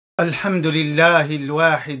الحمد لله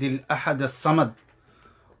الواحد الأحد الصمد،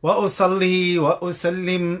 وأصلي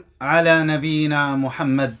وأسلم على نبينا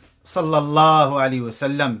محمد صلى الله عليه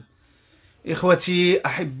وسلم. إخوتي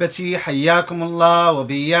أحبتي، حياكم الله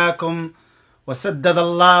وبياكم، وسدد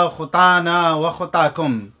الله خطانا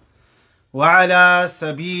وخطاكم، وعلى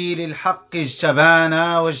سبيل الحق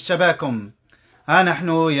اجتبانا واجتباكم. ها نحن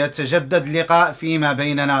يتجدد لقاء فيما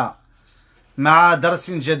بيننا مع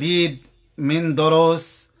درس جديد من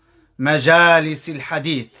دروس مجالس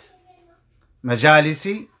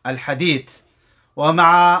الحديث،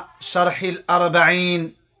 ومع شرح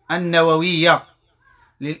الأربعين النووية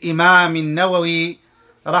للإمام النووي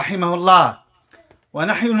رحمه الله.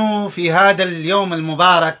 ونحن في هذا اليوم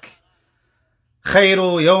المبارك،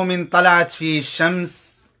 خير يوم طلعت فيه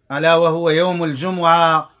الشمس، ألا وهو يوم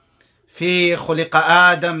الجمعة، فيه خلق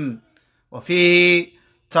آدم، وفيه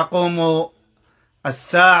تقوم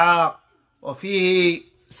الساعة،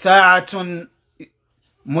 وفيه ساعة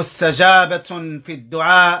مستجابة في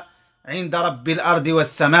الدعاء عند رب الأرض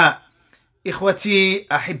والسماء. إخوتي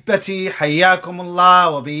أحبتي، حياكم الله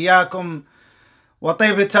وبياكم،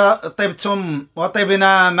 طبتم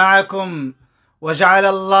وطبنا معكم، وجعل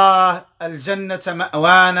الله الجنة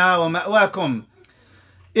مأوانا ومأواكم.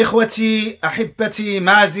 إخوتي أحبتي،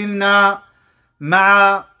 ما زلنا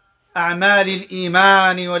مع أعمال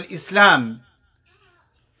الإيمان والإسلام،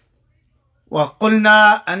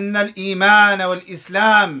 وقلنا أن الإيمان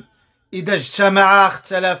والإسلام إذا اجتمعا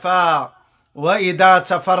اختلفا، وإذا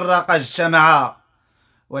تفرقا اجتمعا،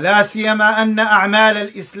 ولا سيما أن أعمال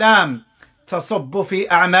الإسلام تصب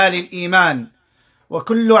في أعمال الإيمان،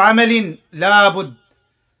 وكل عمل لابد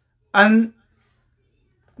أن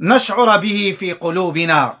نشعر به في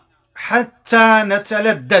قلوبنا حتى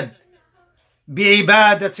نتلذذ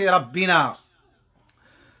بعبادة ربنا.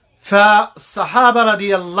 فالصحابة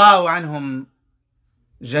رضي الله عنهم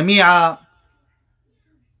جميعا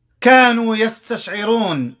كانوا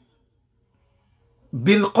يستشعرون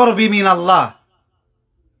بالقرب من الله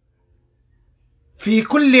في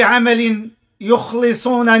كل عمل،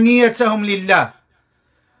 يخلصون نيتهم لله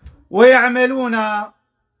ويعملون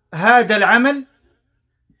هذا العمل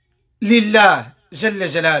لله جل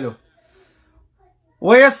جلاله،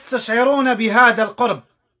 ويستشعرون بهذا القرب،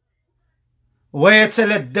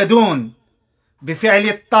 ويتلذذون بفعل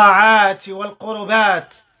الطاعات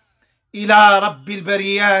والقربات إلى رب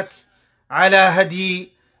البريات على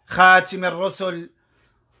هدي خاتم الرسل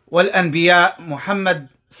والأنبياء محمد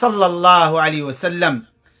صلى الله عليه وسلم.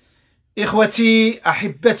 إخوتي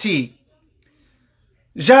أحبتي،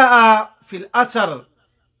 جاء في الأثر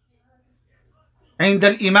عند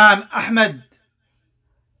الإمام أحمد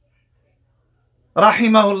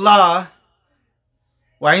رحمه الله،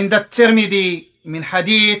 وعند الترمذي من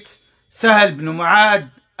حديث سهل بن معاذ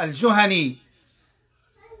الجهني،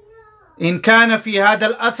 إن كان في هذا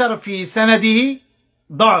الأثر في سنده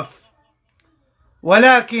ضعف،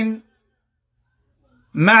 ولكن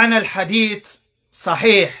معنى الحديث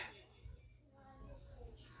صحيح،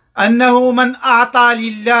 أنه من أعطى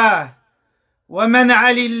لله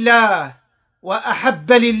ومنع لله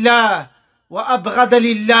وأحب لله وأبغض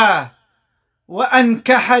لله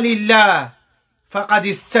وأنكح لله فقد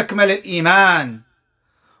استكمل الإيمان.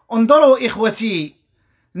 انظروا إخوتي،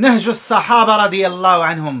 نهج الصحابة رضي الله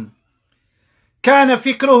عنهم كان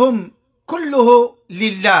فكرهم كله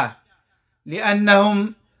لله،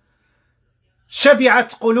 لأنهم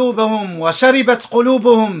شبعت قلوبهم وشربت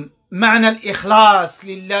قلوبهم معنى الإخلاص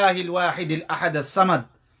لله الواحد الأحد الصمد،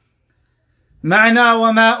 معنى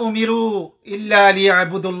وما أمروا إلا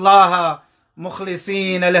ليعبدوا الله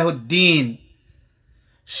مخلصين له الدين.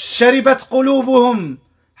 شربت قلوبهم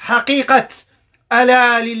حقيقة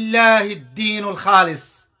ألا لله الدين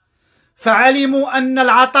الخالص، فعلموا أن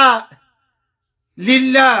العطاء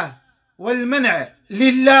لله، والمنع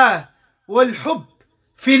لله، والحب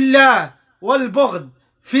في الله، والبغض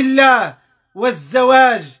في الله،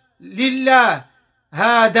 والزواج لله،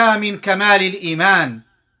 هذا من كمال الإيمان.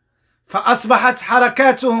 فأصبحت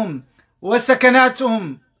حركاتهم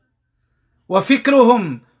وسكناتهم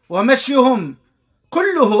وفكرهم ومشيهم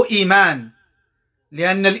كله إيمان،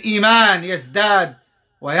 لأن الإيمان يزداد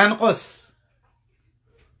وينقص.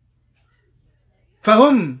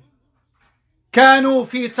 فهم كانوا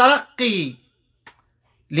في ترقي،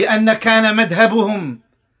 لأن كان مذهبهم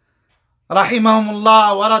رحمهم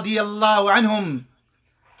الله ورضي الله عنهم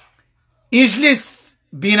اجلس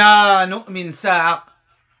بنا نؤمن ساعة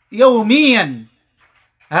يوميا.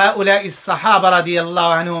 هؤلاء الصحابة رضي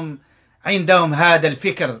الله عنهم عندهم هذا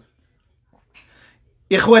الفكر.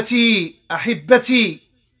 إخوتي أحبتي،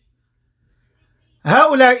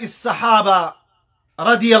 هؤلاء الصحابة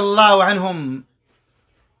رضي الله عنهم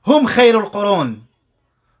هم خير القرون،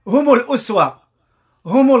 هم الأسوة،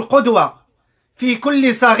 هم القدوة في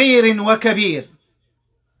كل صغير وكبير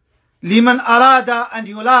لمن أراد أن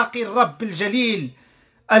يلاقي الرب الجليل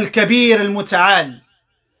الكبير المتعال.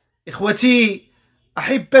 إخوتي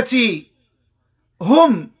أحبتي،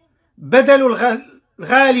 هم بدل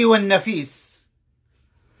الغالي والنفيس،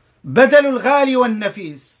 بدل الغالي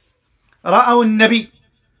والنفيس. رأوا النبي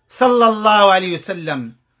صلى الله عليه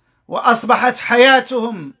وسلم وأصبحت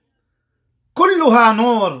حياتهم كلها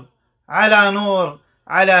نور على نور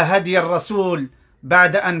على هدي الرسول،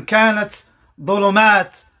 بعد أن كانت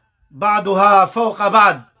ظلمات بعضها فوق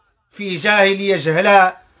بعض في جاهلية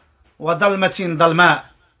جهلاء وظلمة ظلماء.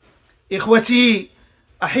 إخوتي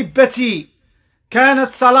أحبتي،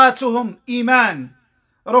 كانت صلاتهم إيمان،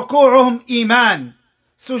 ركوعهم إيمان،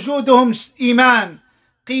 سجودهم إيمان،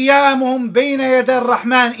 قيامهم بين يدي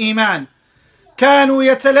الرحمن إيمان. كانوا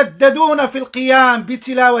يتلذذون في القيام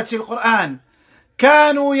بتلاوة القرآن،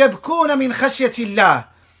 كانوا يبكون من خشية الله.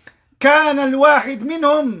 كان الواحد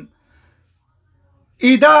منهم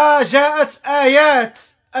إذا جاءت آيات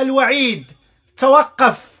الوعيد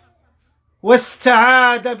توقف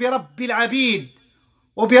واستعاذ برب العبيد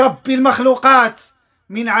وبرب المخلوقات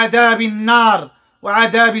من عذاب النار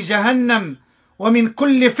وعذاب جهنم ومن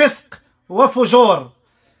كل فسق وفجور.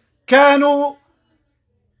 كانوا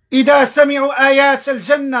إذا سمعوا آيات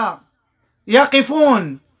الجنة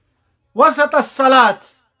يقفون وسط الصلاة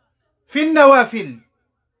في النوافل،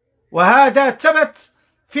 وهذا ثبت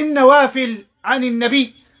في النوافل عن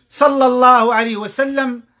النبي صلى الله عليه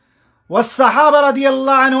وسلم. والصحابة رضي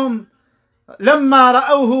الله عنهم لما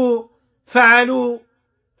رأوه فعلوا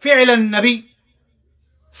فعل النبي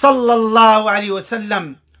صلى الله عليه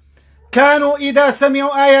وسلم. كانوا إذا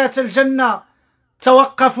سمعوا آيات الجنة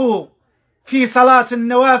توقفوا في صلاة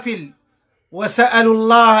النوافل وسألوا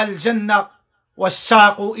الله الجنة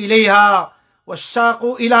واشتاقوا إليها،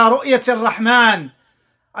 واشتاقوا إلى رؤية الرحمن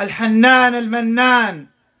الحنان المنان.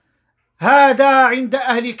 هذا عند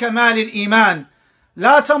أهل كمال الإيمان،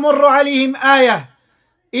 لا تمر عليهم آية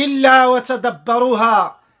إلا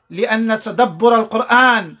وتدبروها، لأن تدبر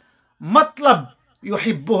القرآن مطلب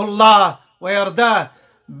يحبه الله ويرضاه،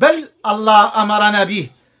 بل الله أمرنا به: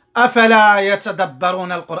 أفلا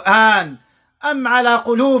يتدبرون القرآن أم على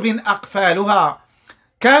قلوب أقفالها.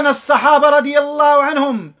 كان الصحابة رضي الله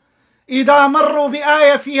عنهم إذا مروا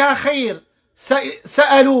بآية فيها خير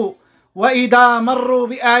سألوا، وإذا مروا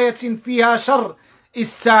بآية فيها شر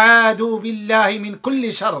استعاذوا بالله من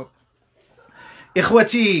كل شر.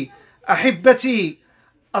 إخوتي أحبتي،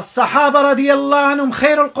 الصحابة رضي الله عنهم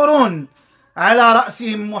خير القرون، على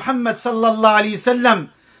رأسهم محمد صلى الله عليه وسلم.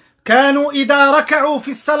 كانوا إذا ركعوا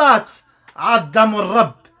في الصلاة عظموا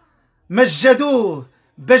الرب، مجدوه،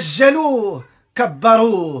 بجلوه،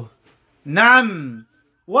 كبروه، نعم،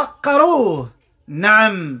 وقروه،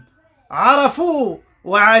 نعم، عرفوا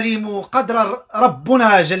وعلموا قدر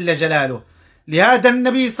ربنا جل جلاله. لهذا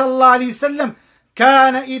النبي صلى الله عليه وسلم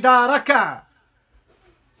كان إذا ركع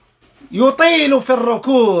يطيل في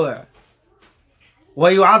الركوع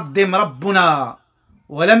ويعظم ربنا.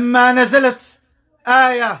 ولما نزلت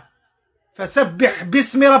آية فسبح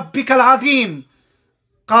باسم ربك العظيم،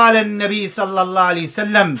 قال النبي صلى الله عليه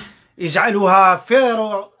وسلم: اجعلوها في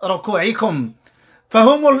ركوعكم.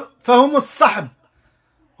 فهم الصحب،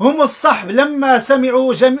 هم الصحب لما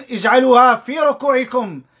سمعوا اجعلوها في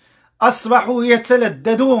ركوعكم أصبحوا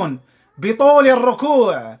يتلذذون بطول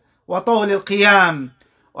الركوع وطول القيام.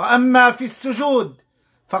 وأما في السجود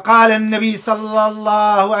فقال النبي صلى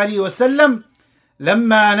الله عليه وسلم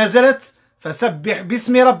لما نزلت فسبح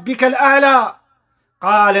باسم ربك الأعلى،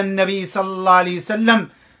 قال النبي صلى الله عليه وسلم: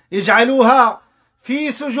 اجعلوها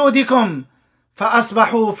في سجودكم.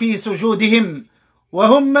 فأصبحوا في سجودهم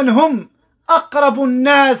وهم من هم أقرب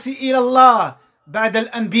الناس إلى الله بعد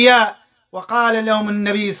الأنبياء. وقال لهم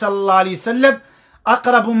النبي صلى الله عليه وسلم: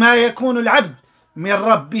 أقرب ما يكون العبد من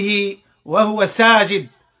ربه وهو ساجد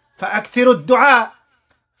فأكثروا الدعاء.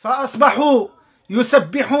 فأصبحوا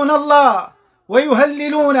يسبحون الله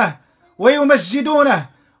ويهللونه ويمجدونه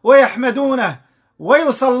ويحمدونه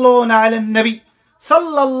ويصلون على النبي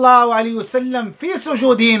صلى الله عليه وسلم في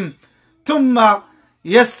سجودهم، ثم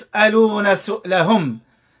يسألون سؤلهم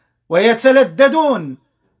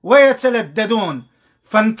ويتلذذون.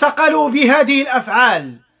 فانتقلوا بهذه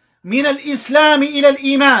الأفعال من الإسلام إلى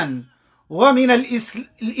الإيمان، ومن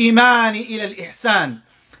الإيمان إلى الإحسان.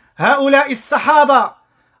 هؤلاء الصحابة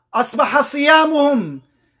أصبح صيامهم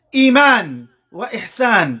إيمان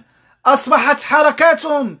وإحسان، أصبحت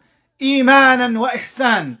حركاتهم إيمانا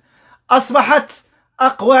وإحسان، أصبحت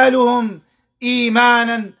أقوالهم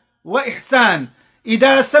إيمانا وإحسان.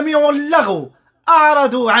 إذا سمعوا اللغو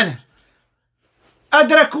أعرضوا عنه،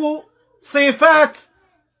 أدركوا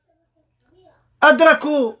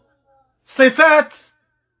صفات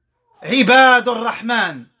عباد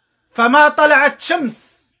الرحمن، فما طلعت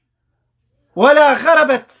شمس ولا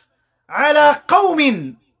غربت على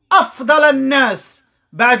قوم أفضل الناس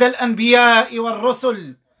بعد الأنبياء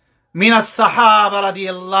والرسل من الصحابة رضي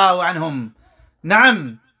الله عنهم.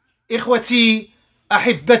 نعم إخوتي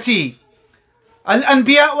أحبتي،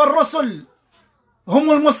 الأنبياء والرسل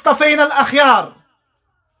هم المصطفين الأخيار،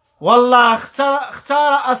 والله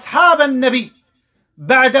اختار أصحاب النبي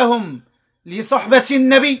بعدهم لصحبة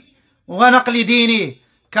النبي ونقل دينه،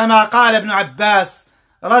 كما قال ابن عباس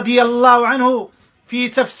رضي الله عنه في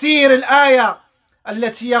تفسير الآية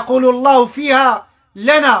التي يقول الله فيها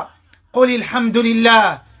لنا: قل الحمد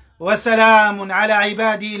لله وسلام على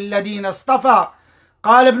عباده الذين اصطفى.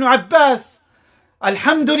 قال ابن عباس: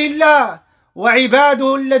 الحمد لله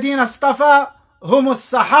وعباده الذين اصطفى هم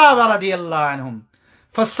الصحابة رضي الله عنهم.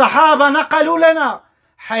 فالصحابة نقلوا لنا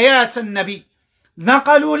حياة النبي،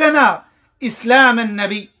 نقلوا لنا إسلام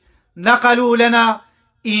النبي، نقلوا لنا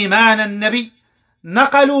إيمان النبي،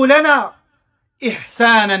 نقلوا لنا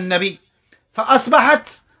إحسان النبي، فأصبحت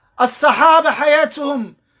الصحابة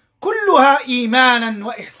حياتهم كلها إيمانا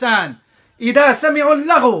وإحسان. إذا سمعوا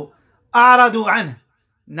اللغو أعرضوا عنه،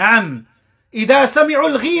 نعم، إذا سمعوا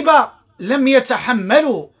الغيبة لم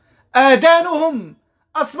يتحملوا، آذانهم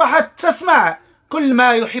أصبحت تسمع كل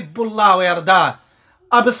ما يحب الله ويرضاه،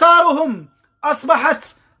 أبصارهم أصبحت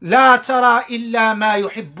لا ترى إلا ما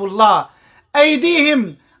يحب الله،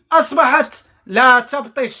 أيديهم أصبحت لا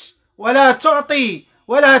تبطش ولا تعطي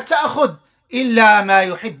ولا تأخذ إلا ما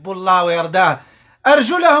يحب الله ويرضاه،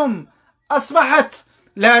 أرجلهم أصبحت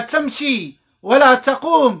لا تمشي ولا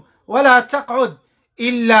تقوم ولا تقعد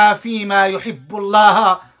إلا فيما يحب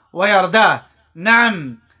الله ويرضاه.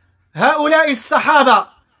 نعم، هؤلاء الصحابة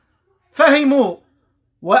فهموا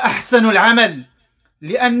وأحسنوا العمل،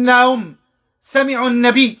 لأنهم سمعوا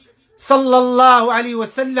النبي صلى الله عليه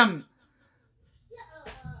وسلم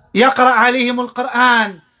يقرأ عليهم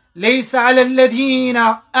القرآن: ليس على الذين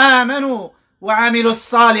آمنوا وعملوا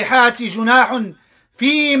الصالحات جناح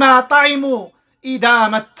فيما طعموا إذا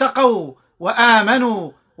ما اتقوا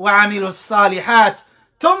وآمنوا وعملوا الصالحات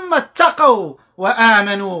ثم اتقوا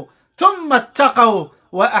وآمنوا ثم اتقوا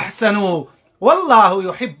وأحسنوا والله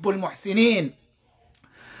يحب المحسنين.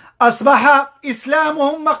 أصبح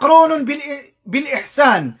إسلامهم مقرون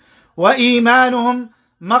بالإحسان، وإيمانهم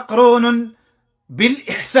مقرون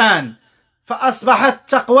بالإحسان، فأصبحت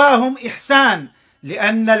تقواهم إحسان،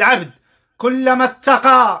 لأن العبد كلما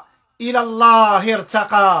اتقى إلى الله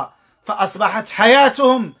ارتقى، فأصبحت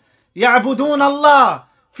حياتهم يعبدون الله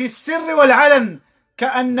في السر والعلن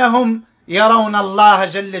كأنهم يرون الله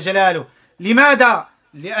جل جلاله. لماذا؟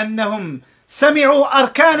 لأنهم سمعوا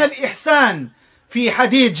أركان الإحسان في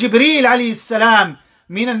حديث جبريل عليه السلام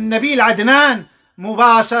من النبي العدنان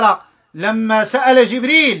مباشرة، لما سأل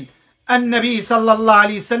جبريل النبي صلى الله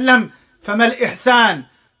عليه وسلم: فما الإحسان؟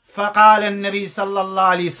 فقال النبي صلى الله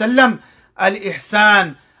عليه وسلم: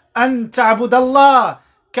 الإحسان أن تعبد الله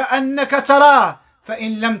كأنك تراه،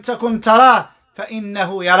 فإن لم تكن تراه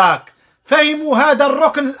فإنه يراك. فهموا هذا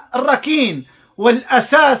الركن الركين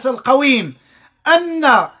والأساس القويم،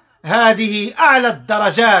 أن هذه أعلى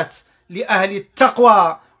الدرجات لأهل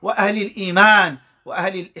التقوى وأهل الإيمان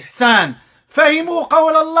وأهل الإحسان. فهموا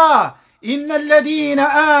قول الله: إن الذين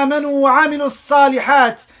آمنوا وعملوا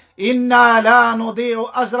الصالحات إنا لا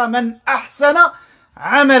نضيع أجر من أحسن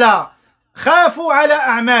عملا. خافوا على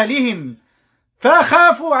أعمالهم،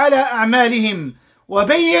 فخافوا على أعمالهم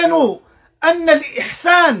وبينوا أن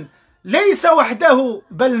الإحسان ليس وحده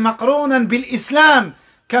بل مقرونا بالإسلام،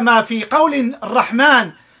 كما في قول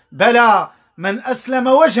الرحمن: بلى من أسلم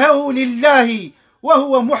وجهه لله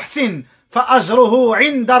وهو محسن فأجره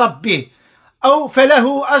عند ربه، أو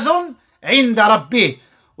فله أجر عند ربه.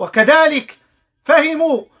 وكذلك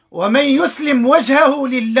فهموا: ومن يسلم وجهه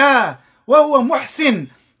لله وهو محسن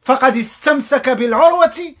فقد استمسك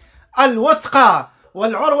بالعروة الوثقى،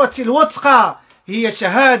 والعروة الوثقى هي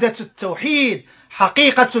شهادة التوحيد،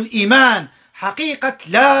 حقيقة الإيمان، حقيقة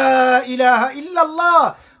لا إله إلا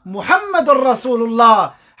الله محمد رسول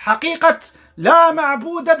الله، حقيقة لا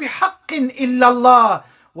معبود بحق إلا الله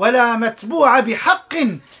ولا متبوع بحق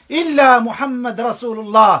إلا محمد رسول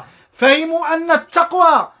الله. فهموا أن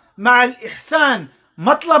التقوى مع الإحسان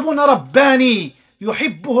مطلب رباني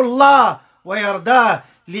يحبه الله ويرضاه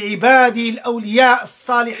لعباده الأولياء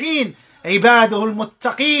الصالحين، عباده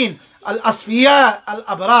المتقين الأصفياء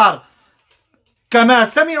الأبرار. كما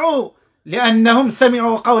سمعوا، لأنهم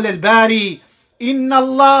سمعوا قول الباري: إن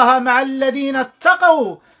الله مع الذين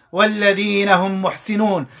اتقوا والذين هم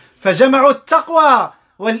محسنون، فجمعوا التقوى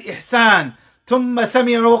والإحسان. ثم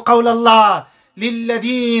سمعوا قول الله: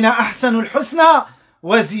 للذين أحسنوا الحسنى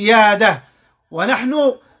وزيادة.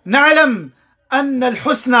 ونحن نعلم أن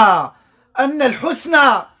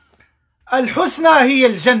الحسنى هي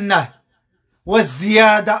الجنة،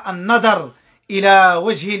 والزيادة النظر إلى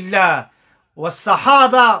وجه الله.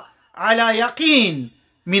 والصحابة على يقين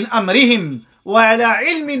من أمرهم وعلى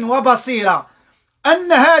علم وبصيرة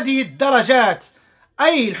أن هذه الدرجات،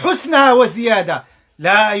 أي الحسنى وزيادة،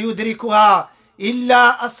 لا يدركها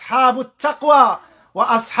إلا أصحاب التقوى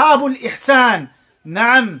وأصحاب الإحسان.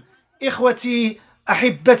 نعم إخوتي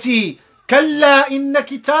أحبتي، كلا إن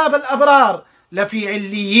كتاب الأبرار لفي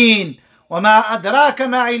عليين، وما أدراك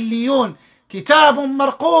ما عليون، كتاب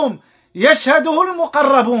مرقوم يشهده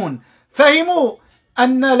المقربون. فهموا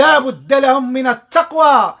أن لا بد لهم من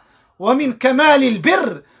التقوى ومن كمال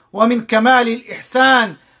البر ومن كمال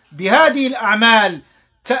الإحسان. بهذه الأعمال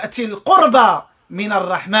تأتي القربى من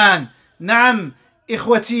الرحمن. نعم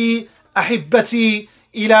إخوتي أحبتي،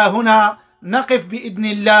 إلى هنا نقف بإذن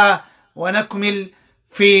الله، ونكمل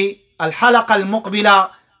في الحلقة المقبلة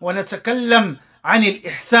ونتكلم عن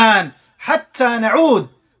الإحسان حتى نعود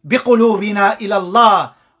بقلوبنا إلى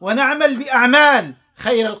الله ونعمل بأعمال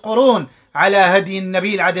خير القرون على هدي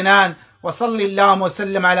النبي العدنان. وصل اللهم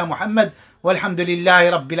وسلم على محمد، والحمد لله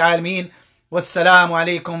رب العالمين، والسلام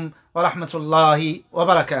عليكم ورحمة الله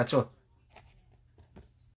وبركاته.